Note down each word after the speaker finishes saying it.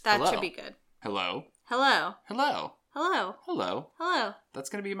That Hello. should be good. Hello. Hello. Hello. Hello. Hello. Hello. That's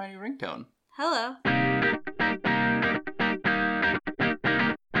going to be my new ringtone. Hello.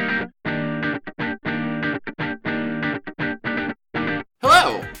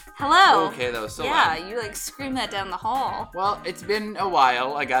 Hello! Hello. Okay, that was so Yeah, loud. you like scream that down the hall. Well, it's been a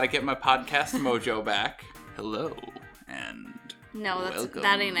while. I gotta get my podcast mojo back. Hello, and No, welcome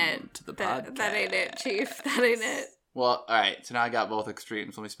that ain't it. to the That podcast. ain't it, Chief. That ain't it. Well, alright, so now I got both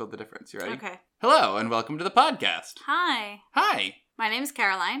extremes. Let me split the difference. You ready? Okay. Hello, and welcome to the podcast. Hi. Hi, My name's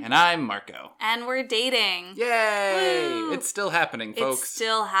Caroline. and I'm Marco. And we're dating. Yay! Woo! It's still happening, folks. It's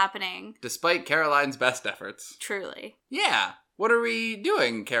still happening. Despite Caroline's best efforts. Truly. Yeah. What are we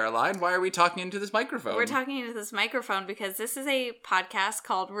doing, Caroline? Why are we talking into this microphone? We're talking into this microphone because this is a podcast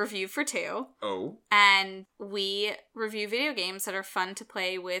called Review for Two. Oh. And we review video games that are fun to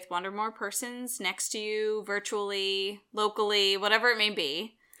play with one or more persons next to you, virtually, locally, whatever it may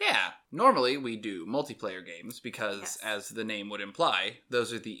be. Yeah. Normally, we do multiplayer games because, Yes. as the name would imply,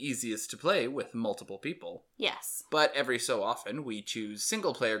 those are the easiest to play with multiple people. Yes. But every so often, we choose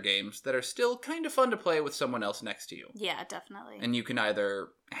single-player games that are still kind of fun to play with someone else next to you. Yeah, definitely. And you can either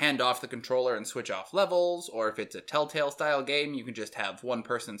hand off the controller and switch off levels, or if it's a Telltale-style game, you can just have one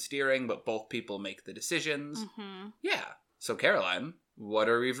person steering, but both people make the decisions. Mm-hmm. Yeah. So, Caroline, what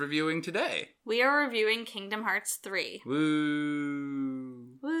are we reviewing today? We are reviewing Kingdom Hearts 3.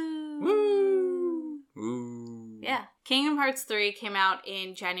 Woo! Woo! Woo! Woo! Yeah. Kingdom Hearts 3 came out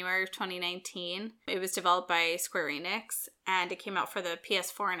in January of 2019. It was developed by Square Enix, and it came out for the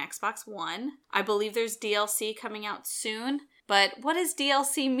PS4 and Xbox One. I believe there's DLC coming out soon, but what does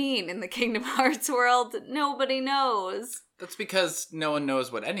DLC mean in the Kingdom Hearts world? Nobody knows. That's because no one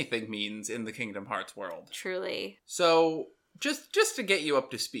knows what anything means in the Kingdom Hearts world. Truly. So, just to get you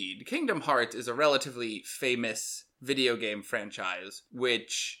up to speed, Kingdom Hearts is a relatively famous video game franchise,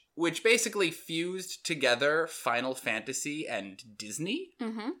 which basically fused together Final Fantasy and Disney,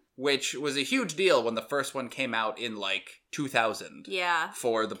 Mm-hmm. which was a huge deal when the first one came out in, 2000 Yeah.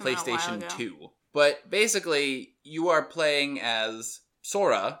 for the Came out a while PlayStation ago. 2. But basically, you are playing as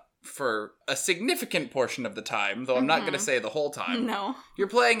Sora for a significant portion of the time, though I'm not going to say the whole time. No. You're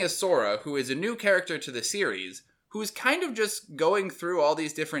playing as Sora, who is a new character to the series, who's kind of just going through all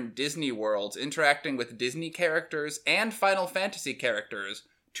these different Disney worlds, interacting with Disney characters and Final Fantasy characters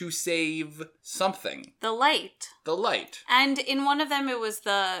to save something. The light. The light. And in one of them, it was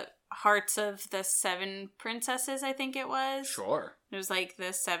the hearts of the 7 princesses, I think it was. Sure. It was like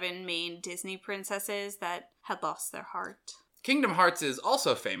the 7 main Disney princesses that had lost their heart. Kingdom Hearts is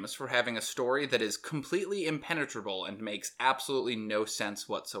also famous for having a story that is completely impenetrable and makes absolutely no sense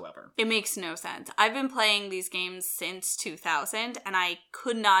whatsoever. It makes no sense. I've been playing these games since 2000, and I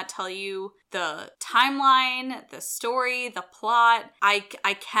could not tell you the timeline, the story, the plot. I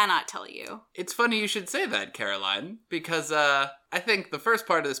cannot tell you. It's funny you should say that, Caroline, because I think the first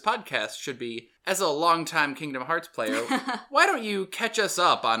part of this podcast should be, as a longtime Kingdom Hearts player, why don't you catch us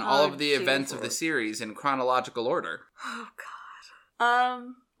up on all of the events of the series in chronological order? Oh, God.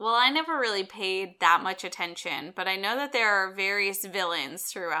 Well, I never really paid that much attention, but I know that there are various villains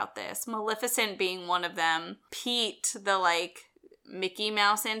throughout this. Maleficent being one of them. Pete, the, Mickey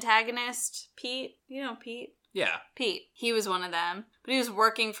Mouse antagonist. Pete? You know Pete? Yeah. Pete. He was one of them. But he was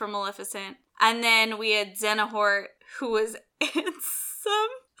working for Maleficent. And then we had Xenohort, who was Ansem,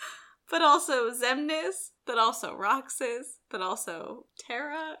 but also Xemnas, but also Roxas, but also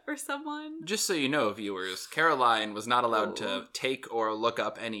Terra or someone. Just so you know, viewers, Caroline was not allowed Ooh. to take or look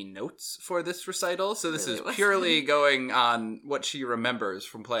up any notes for this recital, so this Really is wasn't. purely going on what she remembers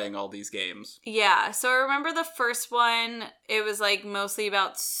from playing all these games. Yeah, so I remember the first one, it was mostly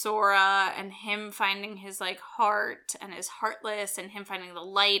about Sora and him finding his heart and his heartless and him finding the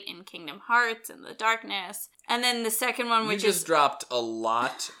light in Kingdom Hearts and the darkness. And then the second one, You which just is dropped a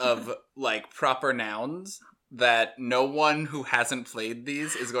lot of, proper nouns that no one who hasn't played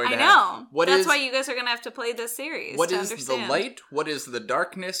these is going to I have. know. That's why you guys are going to have to play this series What to is understand. the light? What is the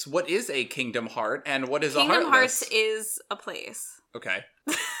darkness? What is a Kingdom Heart? And what is a Kingdom Heartless? Hearts is a place. Okay.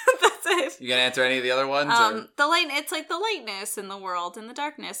 That's it. You gonna answer any of the other ones? Or? The light, it's like the lightness in the world and the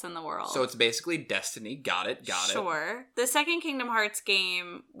darkness in the world. So it's basically Destiny. Got it. Sure. The second Kingdom Hearts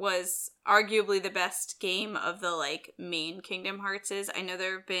game was arguably the best game of the main Kingdom Heartses. I know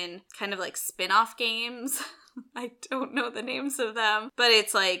there have been kind of spin-off games. I don't know the names of them, but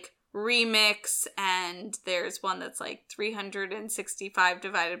it's Remix, and there's one that's 365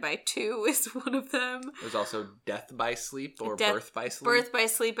 divided by 2 is one of them. There's also Death by Sleep or Death- Birth by Sleep. Birth by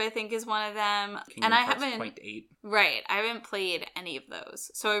Sleep, I think, is one of them. Kingdom and I Hearts haven't 0.8. Right. I haven't played any of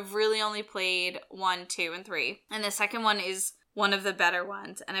those. So I've really only played 1, 2, and 3. And the second one is one of the better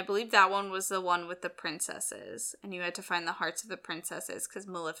ones. And I believe that one was the one with the princesses. And you had to find the hearts of the princesses because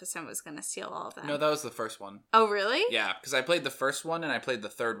Maleficent was going to steal all of them. No, that was the first one. Oh, really? Yeah, because I played the first one and I played the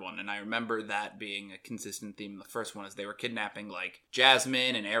third one, and I remember that being a consistent theme. The first one is they were kidnapping, like,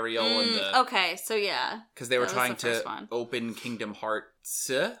 Jasmine and Ariel and the... Okay, so yeah. Because they were That was trying the first to one. open Kingdom Hearts.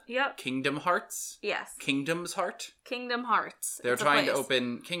 Yep. Kingdom Hearts? Yes. Kingdom's Heart? Kingdom Hearts. They were It's a trying to place.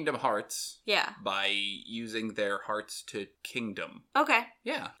 open Kingdom Hearts Yeah. by using their hearts to kingdom. Okay.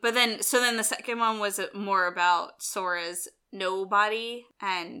 Yeah. But then the second one was more about Sora's nobody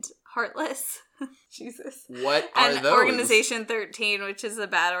and heartless. Jesus. What are And those? Organization 13, which is the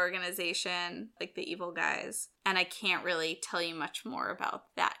bad organization, like the evil guys. And I can't really tell you much more about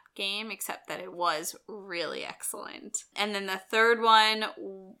that game, except that it was really excellent. And then the third one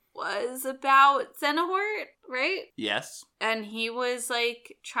was about Xenohort, right? Yes. And he was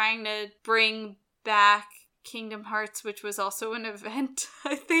like trying to bring back Kingdom Hearts, which was also an event,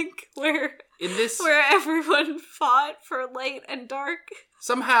 I think, where everyone fought for light and dark.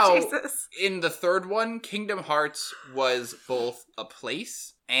 Somehow, Jesus. in the third one, Kingdom Hearts was both a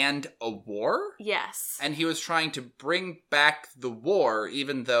place and a war. Yes. And he was trying to bring back the war,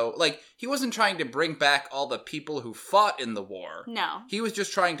 even though, like, he wasn't trying to bring back all the people who fought in the war. No. He was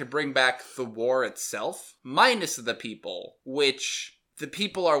just trying to bring back the war itself, minus the people, which the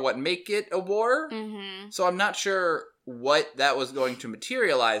people are what make it a war. Mm-hmm. So I'm not sure what that was going to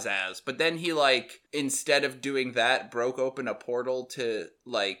materialize as, but then he, like, instead of doing that, broke open a portal to,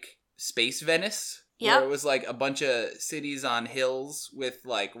 like, Space Venice. Yep. Where it was, like, a bunch of cities on hills with,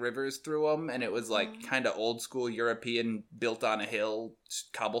 like, rivers through them, and it was, like, kind of old school European, built on a hill,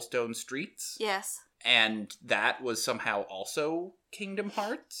 cobblestone streets. Yes. And that was somehow also Kingdom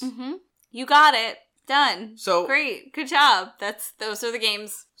Hearts. Mm-hmm. You got it. Done. So great. Good job. Those are the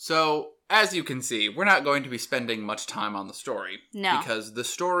games. So, as you can see, we're not going to be spending much time on the story. No. Because the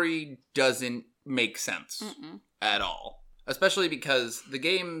story doesn't make sense at all. Especially because the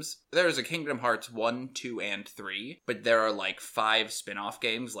games, there's a Kingdom Hearts 1, 2, and 3, but there are like 5 spin-off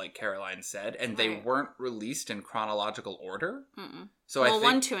games, like Caroline said, and they weren't released in chronological order. So I think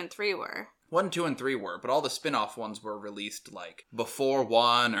 1, 2, and 3 were. 1, 2, and 3 were, but all the spin-off ones were released, like, before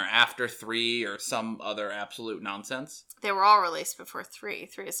 1 or after 3 or some other absolute nonsense. They were all released before 3.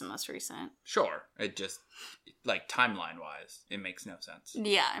 3 is the most recent. Sure. It just, like, timeline-wise, it makes no sense.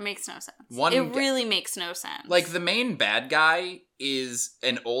 Yeah, it makes no sense. It really makes no sense. Like, the main bad guy is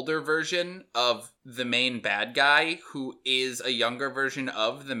an older version of the main bad guy, who is a younger version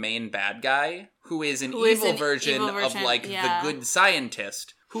of the main bad guy, who is an evil version of, like, the good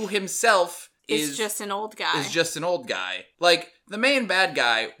scientist, who himself is just an old guy. Like, the main bad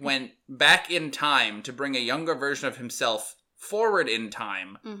guy went back in time to bring a younger version of himself forward in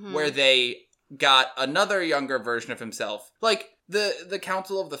time, where they got another younger version of himself. Like, the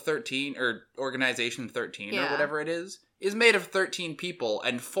Council of the 13, or Organization 13, or whatever it is made of 13 people,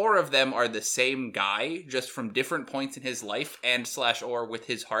 and 4 of them are the same guy, just from different points in his life, and/or with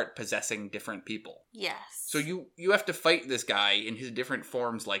his heart possessing different people. Yes. So you have to fight this guy in his different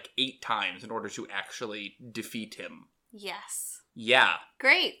forms like 8 times in order to actually defeat him. Yes. Yeah.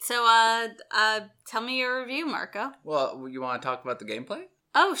 Great. So, tell me your review, Marco. Well, you want to talk about the gameplay?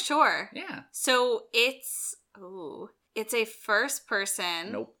 Oh, sure. Yeah. So, it's a first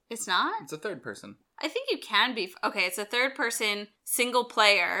person. Nope. It's not? It's a third person. I think you can be. Okay, it's a third person, single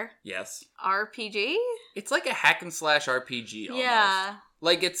player. Yes. RPG? It's like a hack and slash RPG almost. Yeah.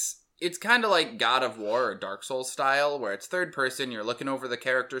 Like, it's kind of like God of War or Dark Souls style, where it's third person, you're looking over the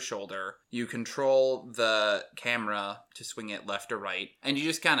character's shoulder, you control the camera to swing it left or right, and you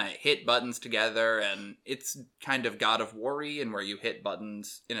just kind of hit buttons together, and it's kind of God of War-y, and where you hit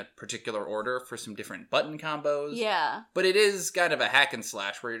buttons in a particular order for some different button combos. Yeah. But it is kind of a hack and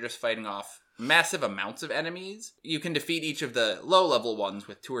slash, where you're just fighting off massive amounts of enemies. You can defeat each of the low-level ones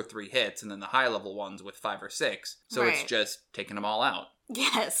with 2 or 3 hits, and then the high-level ones with 5 or 6. So it's just taking them all out.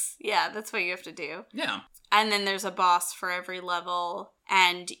 Yes. Yeah, that's what you have to do. Yeah. And then there's a boss for every level,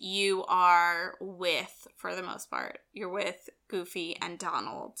 and you are with, for the most part, you're with Goofy and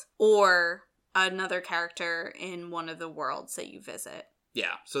Donald, or another character in one of the worlds that you visit.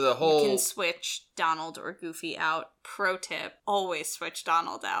 Yeah, so the whole... You can switch Donald or Goofy out. Pro tip, always switch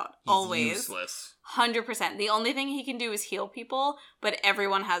Donald out. He's always. useless. 100%. The only thing he can do is heal people, but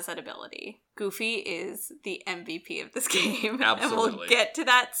everyone has that ability. Goofy is the MVP of this game. Absolutely. And we'll get to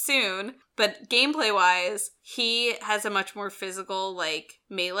that soon. But gameplay-wise, he has a much more physical, like,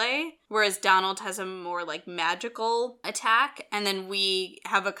 melee, whereas Donald has a more, like, magical attack, and then we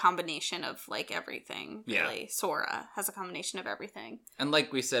have a combination of, like, everything, really. Yeah. Sora has a combination of everything. And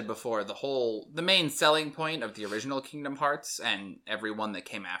like we said before, the main selling point of the original Kingdom Hearts and every one that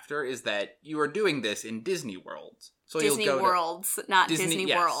came after is that you are doing this in Disney worlds. So Disney Worlds, not Disney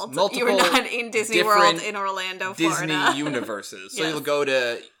yes, World. Multiple You're not in Disney World in Orlando, Florida. Disney universes. So you'll go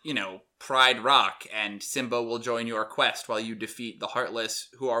to, Pride Rock, and Simba will join your quest while you defeat the Heartless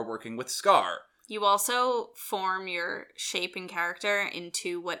who are working with Scar. You also form your shape and character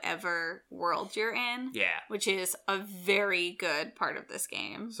into whatever world you're in. Yeah. Which is a very good part of this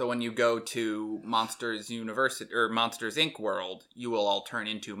game. So when you go to Monsters University or Monsters Inc. world, you will all turn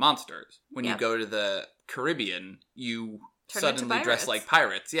into monsters. When you go to the Caribbean, you suddenly dress like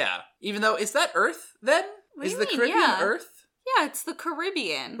pirates. Yeah. Even though, is that Earth then? Is the Caribbean Earth? Yeah, it's the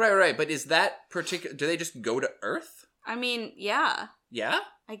Caribbean. Right. But is that particular... Do they just go to Earth? I mean, yeah. Yeah?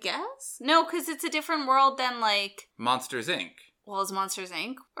 I guess? No, because it's a different world than, like... Monsters, Inc. Well, is Monsters,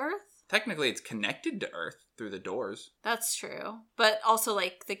 Inc. Earth? Technically, it's connected to Earth through the doors. That's true. But also,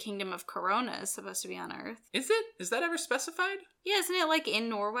 like, the Kingdom of Corona is supposed to be on Earth. Is it? Is that ever specified? Yeah, isn't it, like, in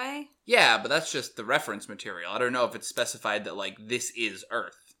Norway? Yeah, but that's just the reference material. I don't know if it's specified that, like, this is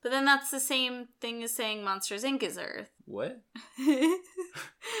Earth. But then that's the same thing as saying Monsters, Inc. is Earth. What?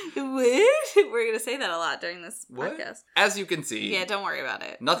 What? We're going to say that a lot during this podcast. As you can see. Yeah, don't worry about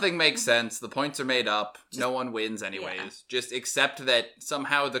it. Nothing makes sense. The points are made up. No one wins anyways. Yeah. Just accept that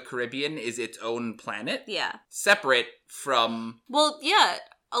somehow the Caribbean is its own planet. Yeah. Separate from... Well, yeah,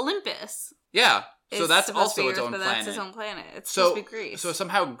 Olympus. Yeah. So that's also its own planet. That's its own planet. It's supposed to be Greece. So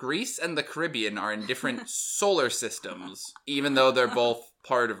somehow Greece and the Caribbean are in different solar systems, even though they're both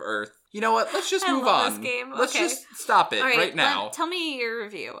part of Earth. You know what? Let's just move on. This game. Let's just stop it right now. Tell me your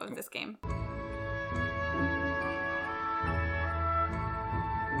review of this game.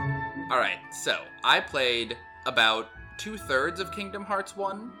 Alright, so I played about 2/3 of Kingdom Hearts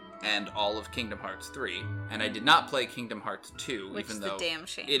 1 and all of Kingdom Hearts 3, and I did not play Kingdom Hearts 2, Which even is though a damn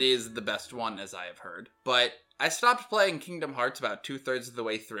shame. It is the best one, as I have heard. But I stopped playing Kingdom Hearts about 2/3 of the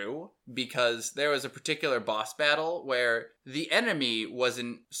way through because there was a particular boss battle where the enemy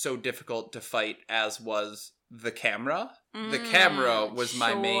wasn't so difficult to fight as was the camera. The camera was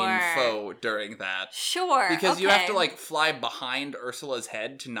my main foe during that. Sure. Because you have to, like, fly behind Ursula's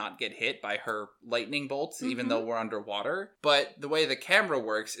head to not get hit by her lightning bolts, even though we're underwater. But the way the camera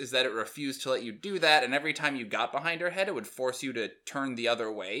works is that it refused to let you do that, and every time you got behind her head, it would force you to turn the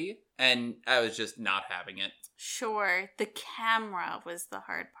other way. And I was just not having it. Sure. The camera was the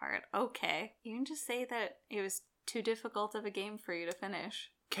hard part. Okay. You can just say that it was too difficult of a game for you to finish.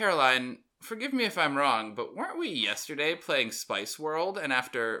 Caroline, forgive me if I'm wrong, but weren't we yesterday playing Spice World, and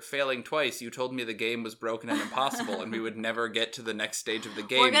after failing twice, you told me the game was broken and impossible, and we would never get to the next stage of the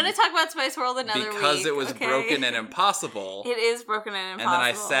game? We're going to talk about Spice World another week. Because it was broken and impossible. It is broken and impossible. And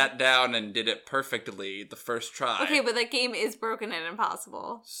then I sat down and did it perfectly the first try. Okay, but that game is broken and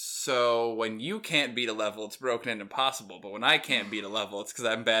impossible. So when you can't beat a level, it's broken and impossible, but when I can't beat a level, it's because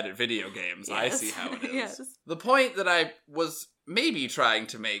I'm bad at video games. Yes. I see how it is. Yes. The point that I was maybe trying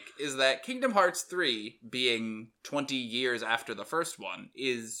to make is that Kingdom Hearts 3, being 20 years after the first one,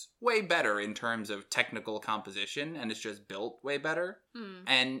 is way better in terms of technical composition, and it's just built way better.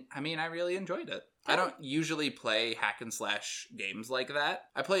 And, I mean, I really enjoyed it. I don't usually play hack and slash games like that.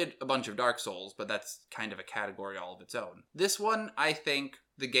 I played a bunch of Dark Souls, but that's kind of a category all of its own. This one, I think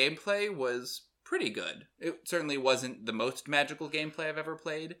the gameplay was pretty good. It certainly wasn't the most magical gameplay I've ever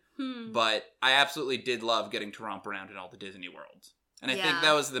played, but I absolutely did love getting to romp around in all the Disney worlds. And I think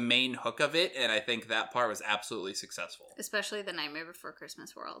that was the main hook of it, and I think that part was absolutely successful. Especially the Nightmare Before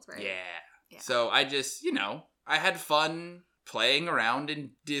Christmas world, right? Yeah. So I just, I had fun playing around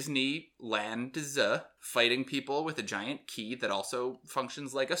in Disneyland, fighting people with a giant key that also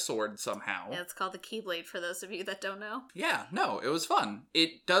functions like a sword somehow. Yeah, it's called the Keyblade for those of you that don't know. Yeah, no, it was fun.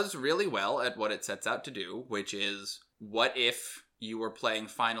 It does really well at what it sets out to do, which is, what if you were playing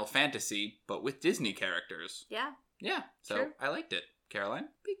Final Fantasy, but with Disney characters? Yeah. Yeah, so true. I liked it. Caroline,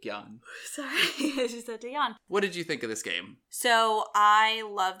 big yawn. Sorry, I just had to yawn. What did you think of this game? So, I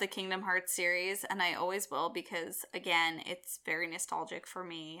love the Kingdom Hearts series, and I always will because, again, it's very nostalgic for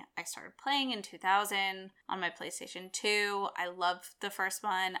me. I started playing in 2000 on my PlayStation 2. I loved the first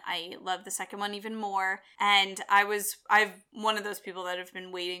one. I love the second one even more. And I'm one of those people that have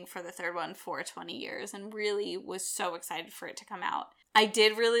been waiting for the third one for 20 years and really was so excited for it to come out. I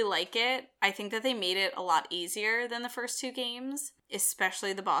did really like it. I think that they made it a lot easier than the first two games,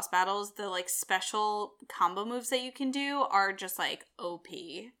 especially the boss battles. The like special combo moves that you can do are just like OP.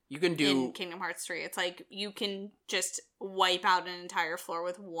 You can do in Kingdom Hearts 3. It's like you can just wipe out an entire floor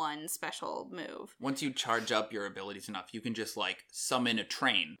with one special move. Once you charge up your abilities enough, you can just like summon a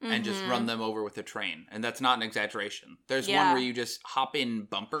train and just run them over with a train. And that's not an exaggeration. There's one where you just hop in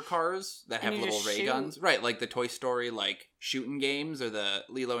bumper cars that have little ray guns. Right, like the Toy Story like shooting games or the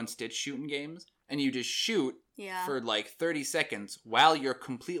Lilo and Stitch shooting games. And you just shoot for like 30 seconds while you're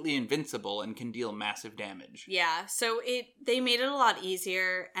completely invincible and can deal massive damage. Yeah, so they made it a lot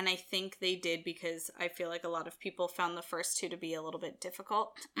easier, and I think they did because I feel like a lot of people found the first two to be a little bit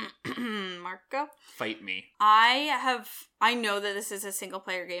difficult. Marco? Fight me. I know that this is a single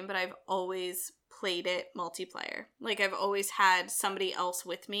player game, but I've always played it multiplayer. Like, I've always had somebody else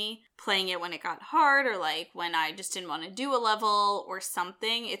with me playing it when it got hard, or like when I just didn't want to do a level or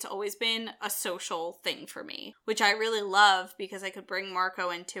something. It's always been a social thing for me, which I really love because I could bring Marco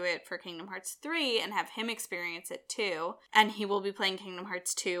into it for Kingdom Hearts 3 and have him experience it too. And he will be playing Kingdom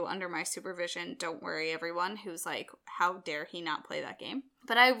Hearts 2 under my supervision. Don't worry, everyone who's like, how dare he not play that game?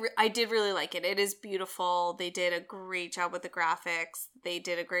 But I did really like it. It is beautiful. They did a great job with the graphics. They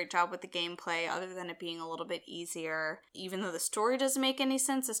did a great job with the gameplay, other than it being a little bit easier. Even though the story doesn't make any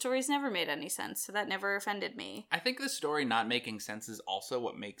sense, the story's never made any sense, so that never offended me. I think the story not making sense is also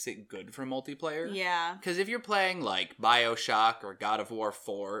what makes it good for multiplayer. Yeah. Because if you're playing like BioShock or God of War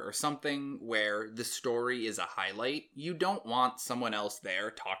 4 or something where the story is a highlight, you don't want someone else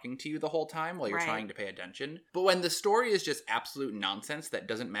there talking to you the whole time while you're trying to pay attention. But when the story is just absolute nonsense that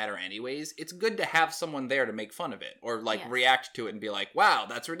doesn't matter anyways, it's good to have someone there to make fun of it or like react to it and be like, wow,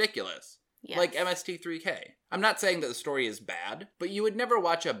 that's ridiculous. Yes. Like MST3K. I'm not saying that the story is bad, but you would never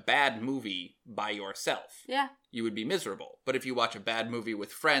watch a bad movie by yourself. Yeah. You would be miserable. But if you watch a bad movie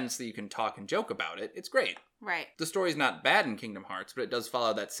with friends so you can talk and joke about it, it's great. Right. The story's not bad in Kingdom Hearts, but it does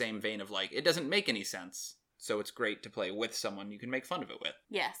follow that same vein of like, it doesn't make any sense. So it's great to play with someone you can make fun of it with.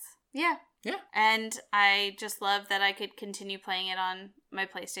 Yes. Yeah. Yeah. And I just love that I could continue playing it on my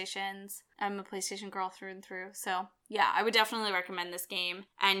PlayStations. I'm a PlayStation girl through and through. So, yeah, I would definitely recommend this game.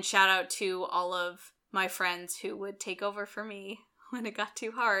 And shout out to all of my friends who would take over for me when it got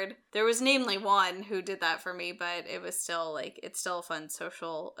too hard. There was namely one who did that for me, but it was still like, it's still a fun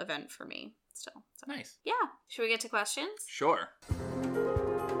social event for me still. So. Nice. Yeah. Should we get to questions? Sure.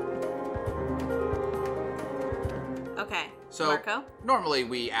 Okay. So, Marco? Normally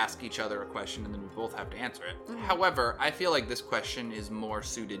we ask each other a question and then we both have to answer it. Mm-hmm. However, I feel like this question is more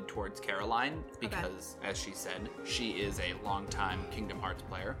suited towards Caroline because, as she said, she is a longtime Kingdom Hearts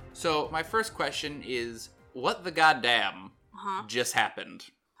player. So, my first question is, what the goddamn just happened?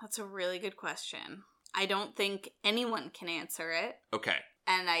 That's a really good question. I don't think anyone can answer it. Okay.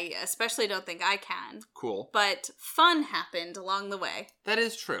 And I especially don't think I can. Cool. But fun happened along the way. That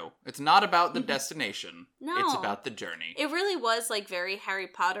is true. It's not about the destination. No. It's about the journey. It really was like very Harry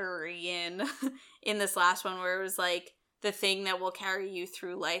Potter-y in this last one, where it was like the thing that will carry you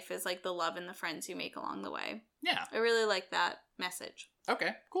through life is like the love and the friends you make along the way. Yeah. I really like that message. Okay,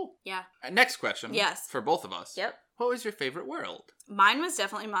 cool. Yeah. Next question. Yes. For both of us. Yep. What was your favorite world? Mine was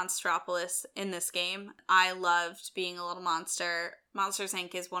definitely Monstropolis in this game. I loved being a little monster. Monsters,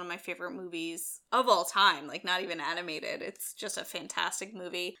 Inc. is one of my favorite movies of all time, like not even animated. It's just a fantastic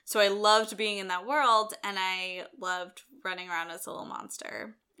movie. So I loved being in that world, and I loved running around as a little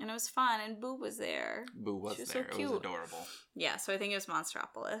monster. And it was fun, and Boo was there. Boo was there. So cute. It was adorable. Yeah, so I think it was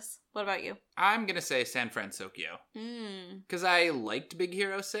Monstropolis. What about you? I'm going to say San Francisco. Because I liked Big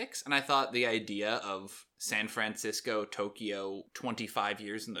Hero 6, and I thought the idea of San Francisco, Tokyo, 25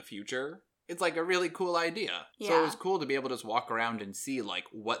 years in the future, it's like a really cool idea. Yeah. So it was cool to be able to just walk around and see like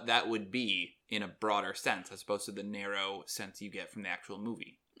what that would be in a broader sense, as opposed to the narrow sense you get from the actual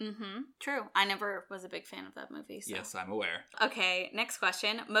movie. Mm-hmm. True. I never was a big fan of that movie. So. Yes, I'm aware. Okay, next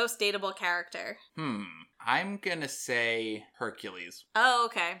question. Most dateable character? I'm gonna say Hercules. Oh,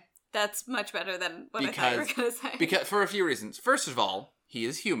 okay. That's much better than what I thought you were gonna say. Because for a few reasons. First of all, he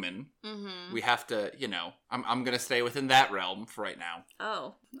is human. Mm-hmm. We have to, I'm gonna stay within that realm for right now.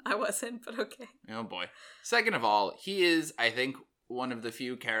 Oh, I wasn't, but okay. Oh boy. Second of all, he is, I think, one of the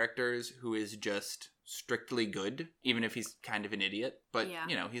few characters who is just strictly good, even if he's kind of an idiot. But,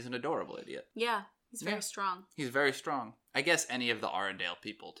 he's an adorable idiot. Yeah, he's very strong. He's very strong. I guess any of the Arendelle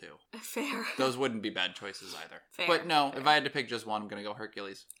people, too. Fair. Those wouldn't be bad choices either. Fair. But no, if I had to pick just one, I'm going to go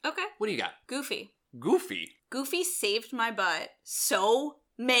Hercules. Okay. What do you got? Goofy. Goofy? Goofy saved my butt so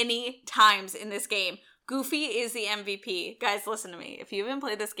many times in this game. Goofy is the MVP. Guys, listen to me. If you haven't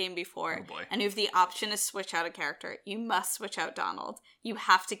played this game before, Oh boy. and you have the option to switch out a character, you must switch out Donald. You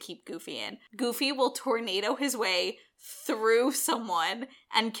have to keep Goofy in. Goofy will tornado his way through someone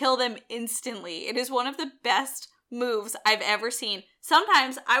and kill them instantly. It is one of the best moves I've ever seen.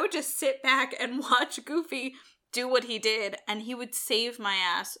 Sometimes I would just sit back and watch Goofy do what he did, and he would save my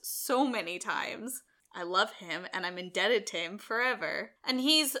ass so many times. I love him, and I'm indebted to him forever. And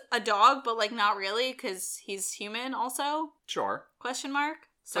he's a dog, but, like, not really, because he's human also? Sure. Question mark?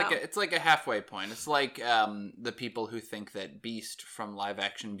 It's like a halfway point. It's like the people who think that Beast from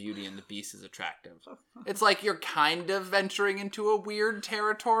live-action Beauty and the Beast is attractive. It's like you're kind of venturing into a weird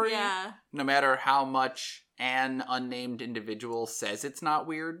territory. Yeah. No matter how much an unnamed individual says it's not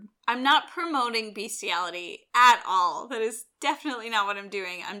weird. I'm not promoting bestiality at all. That is definitely not what I'm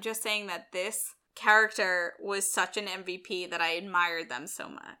doing. I'm just saying that this character was such an MVP that I admired them so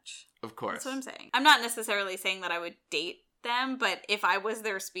much. Of course. That's what I'm saying. I'm not necessarily saying that I would date them, but if I was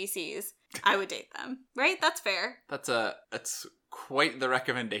their species, I would date them. Right? That's fair. That's quite the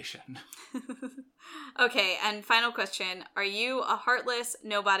recommendation. Okay, and final question. Are you a heartless,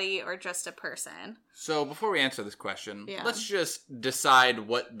 nobody, or just a person? So before we answer this question, Yeah. let's just decide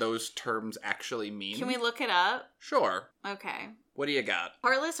what those terms actually mean. Can we look it up? Sure. Okay. What do you got?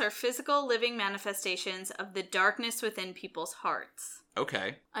 Heartless are physical living manifestations of the darkness within people's hearts.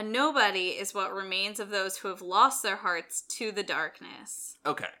 Okay. A nobody is what remains of those who have lost their hearts to the darkness.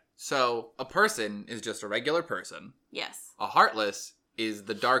 Okay. So a person is just a regular person. Yes. A heartless is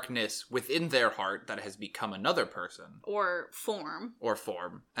the darkness within their heart that has become another person. Or form. Or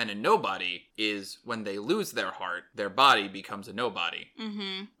form. And a nobody is when they lose their heart, their body becomes a nobody.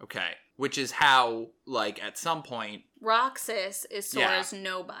 Mm-hmm. Okay. Which is how, like, at some point... Roxas is Sora's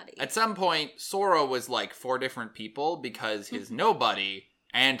nobody. At some point, Sora was, like, 4 different people because his nobody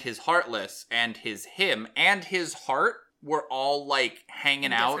and his heartless and his him and his heart were all, like, hanging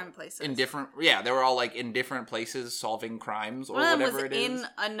in out different places. in different... Yeah, they were all, like, in different places solving crimes or One of them whatever was it is. in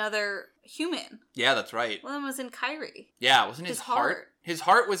another human. Yeah, that's right. One of them was in Kyrie. Yeah, wasn't his heart? His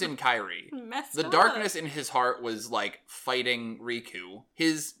heart was in Kyrie. Messed The up. darkness in his heart was, like, fighting Riku.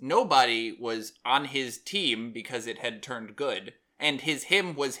 His nobody was on his team because it had turned good. And his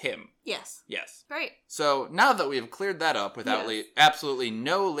him was him. Yes. Yes. Great. So, now that we have cleared that up without Yes. absolutely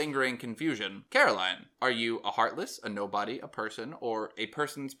no lingering confusion, Caroline, are you a heartless, a nobody, a person, or a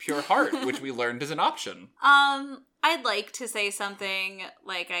person's pure heart, which we learned is an option? I'd like to say something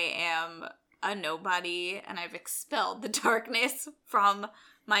like I am a nobody and I've expelled the darkness from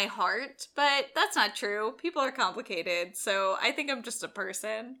my heart, but that's not true. People are complicated, so I think I'm just a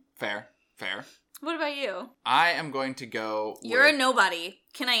person. Fair. What about you? I am going to go You're a nobody.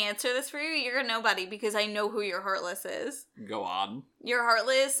 Can I answer this for you? You're a nobody because I know who your heartless is. Go on. Your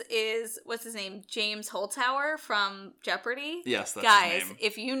heartless is, what's his name? James Holzhauer from Jeopardy? Yes, that's Guys, his name.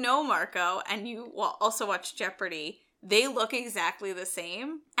 if you know Marco and you also watch Jeopardy, they look exactly the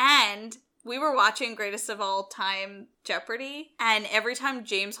same. And we were watching Greatest of All Time Jeopardy, and every time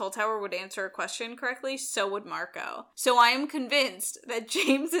James Holzhauer would answer a question correctly, so would Marco. So I am convinced that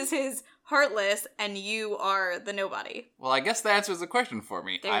James is his heartless and you are the nobody. Well, I guess that answers the question for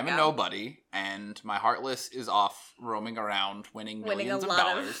me. There you I'm a go. nobody, and my heartless is off roaming around winning millions a of lot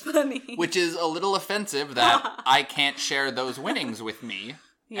dollars. of money. Which is a little offensive that I can't share those winnings with me.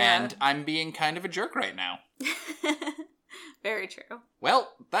 Yeah. And I'm being kind of a jerk right now. Very true.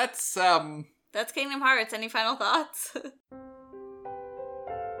 Well, that's, That's Kingdom Hearts. Any final thoughts?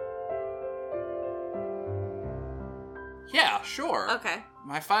 yeah, sure. Okay.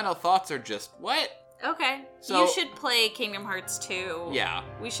 My final thoughts are just, what? Okay. So- you should play Kingdom Hearts 2. Yeah.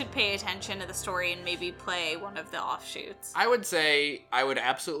 We should pay attention to the story and maybe play one of the offshoots. I would say I would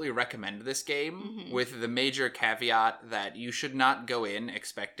absolutely recommend this game with the major caveat that you should not go in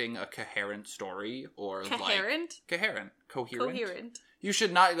expecting a coherent story or Coherent? Coherent. You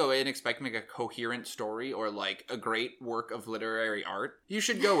should not go in expecting a coherent story or like a great work of literary art. You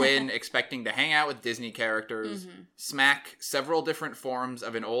should go in expecting to hang out with Disney characters, smack several different forms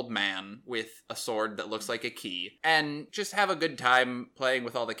of an old man with a sword that looks like a key, and just have a good time playing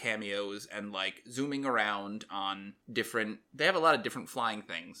with all the cameos and like zooming around on different... They have a lot of different flying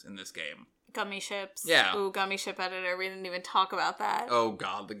things in this game. Gummy ships. Yeah. Ooh, gummy ship editor. We didn't even talk about that. Oh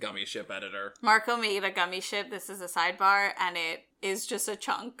god, the gummy ship editor. Marco made a gummy ship. This is a sidebar, and it is just a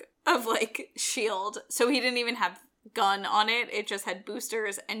chunk of, like, shield. So he didn't even have gun on it. It just had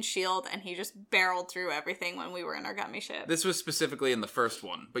boosters and shield, and he just barreled through everything when we were in our gummy ship. This was specifically in the first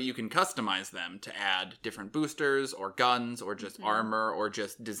one, but you can customize them to add different boosters or guns or just armor or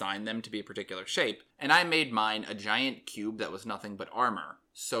just design them to be a particular shape. And I made mine a giant cube that was nothing but armor.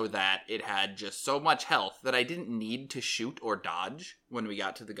 so that it had just so much health that I didn't need to shoot or dodge when we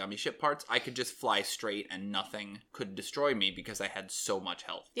got to the gummy ship parts. I could just fly straight and nothing could destroy me because I had so much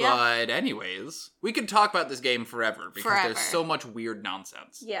health. Yeah. But anyways, we could talk about this game forever because there's so much weird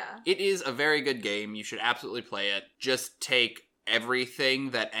nonsense. Yeah. It is a very good game. You should absolutely play it. Just take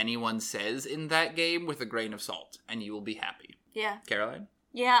everything that anyone says in that game with a grain of salt and you will be happy. Yeah. Caroline?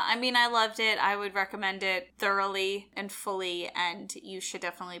 Yeah, I mean, I loved it. I would recommend it thoroughly and fully, and you should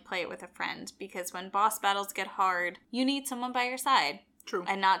definitely play it with a friend, because when boss battles get hard, you need someone by your side. True.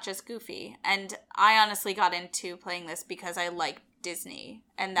 And not just Goofy. And I honestly got into playing this because I like Disney,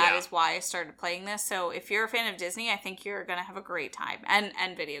 and that is why I started playing this. So if you're a fan of Disney, I think you're going to have a great time. And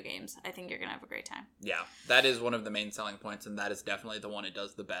video games. I think you're going to have a great time. Yeah, that is one of the main selling points, and that is definitely the one it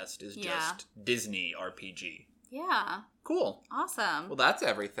does the best, is just Disney RPG. Yeah. Cool. Awesome. Well, that's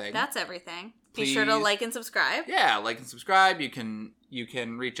everything. That's everything. Be Please. sure to like and subscribe. Yeah, like and subscribe. You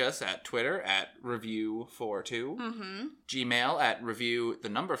can reach us at Twitter at review42, Mm-hmm. Gmail at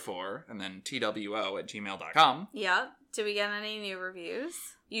review4, and then two@gmail.com. Yep. Did we get any new reviews?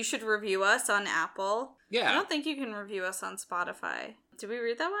 You should review us on Apple. Yeah. I don't think you can review us on Spotify. Did we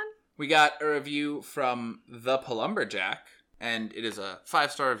read that one? We got a review from The Palumberjack, and it is a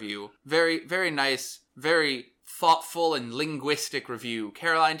 5-star review. Very, very nice, very thoughtful and linguistic review.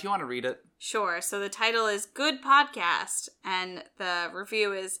 Caroline, do you want to read it? Sure. So the title is Good Podcast, and the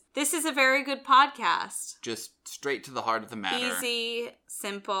review is, this is a very good podcast. Just straight to the heart of the matter. Easy,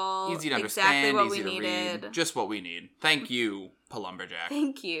 simple, Easy to understand, exactly what easy we to needed. read. Just what we need. Thank you, Palumberjack.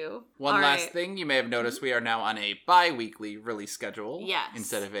 Thank you. One All last right. thing, you may have noticed we are now on a bi-weekly release schedule. Yes.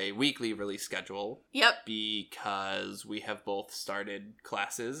 Instead of a weekly release schedule. Yep. Because we have both started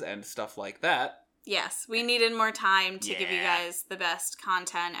classes and stuff like that. Yes, we needed more time to give you Yeah. guys the best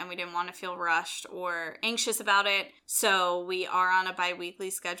content, and we didn't want to feel rushed or anxious about it. So we are on a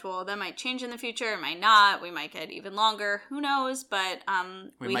bi-weekly schedule. That might change in the future. It might not. We might get even longer. Who knows? But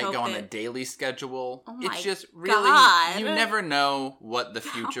We might hope go on that a daily schedule. Oh my it's just really, God. you never know what the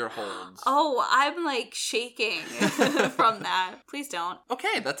future holds. Oh, I'm like shaking from that. Please don't.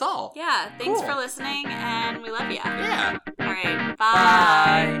 Okay, that's all. Yeah, thanks Cool. for listening, and we love you. Yeah. All right,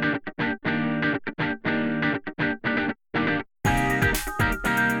 bye. Bye.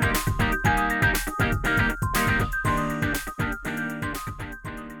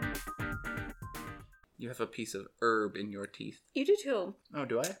 You have a piece of herb in your teeth. You do too. Oh,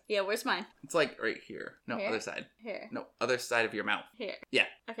 do I? Yeah, where's mine? It's like right here. No, Here? other side. Here. No, other side of your mouth. Here. Yeah.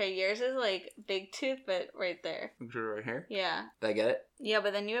 Okay, yours is like big tooth, but right there. Right here? Yeah. Did I get it? Yeah,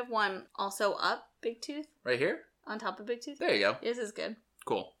 but then you have one also up big tooth Right here? on top of big tooth. There you go. Yours is good.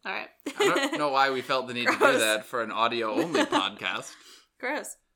 Cool. All right. I don't know why we felt the need to do Gross. that for an audio-only podcast. Gross.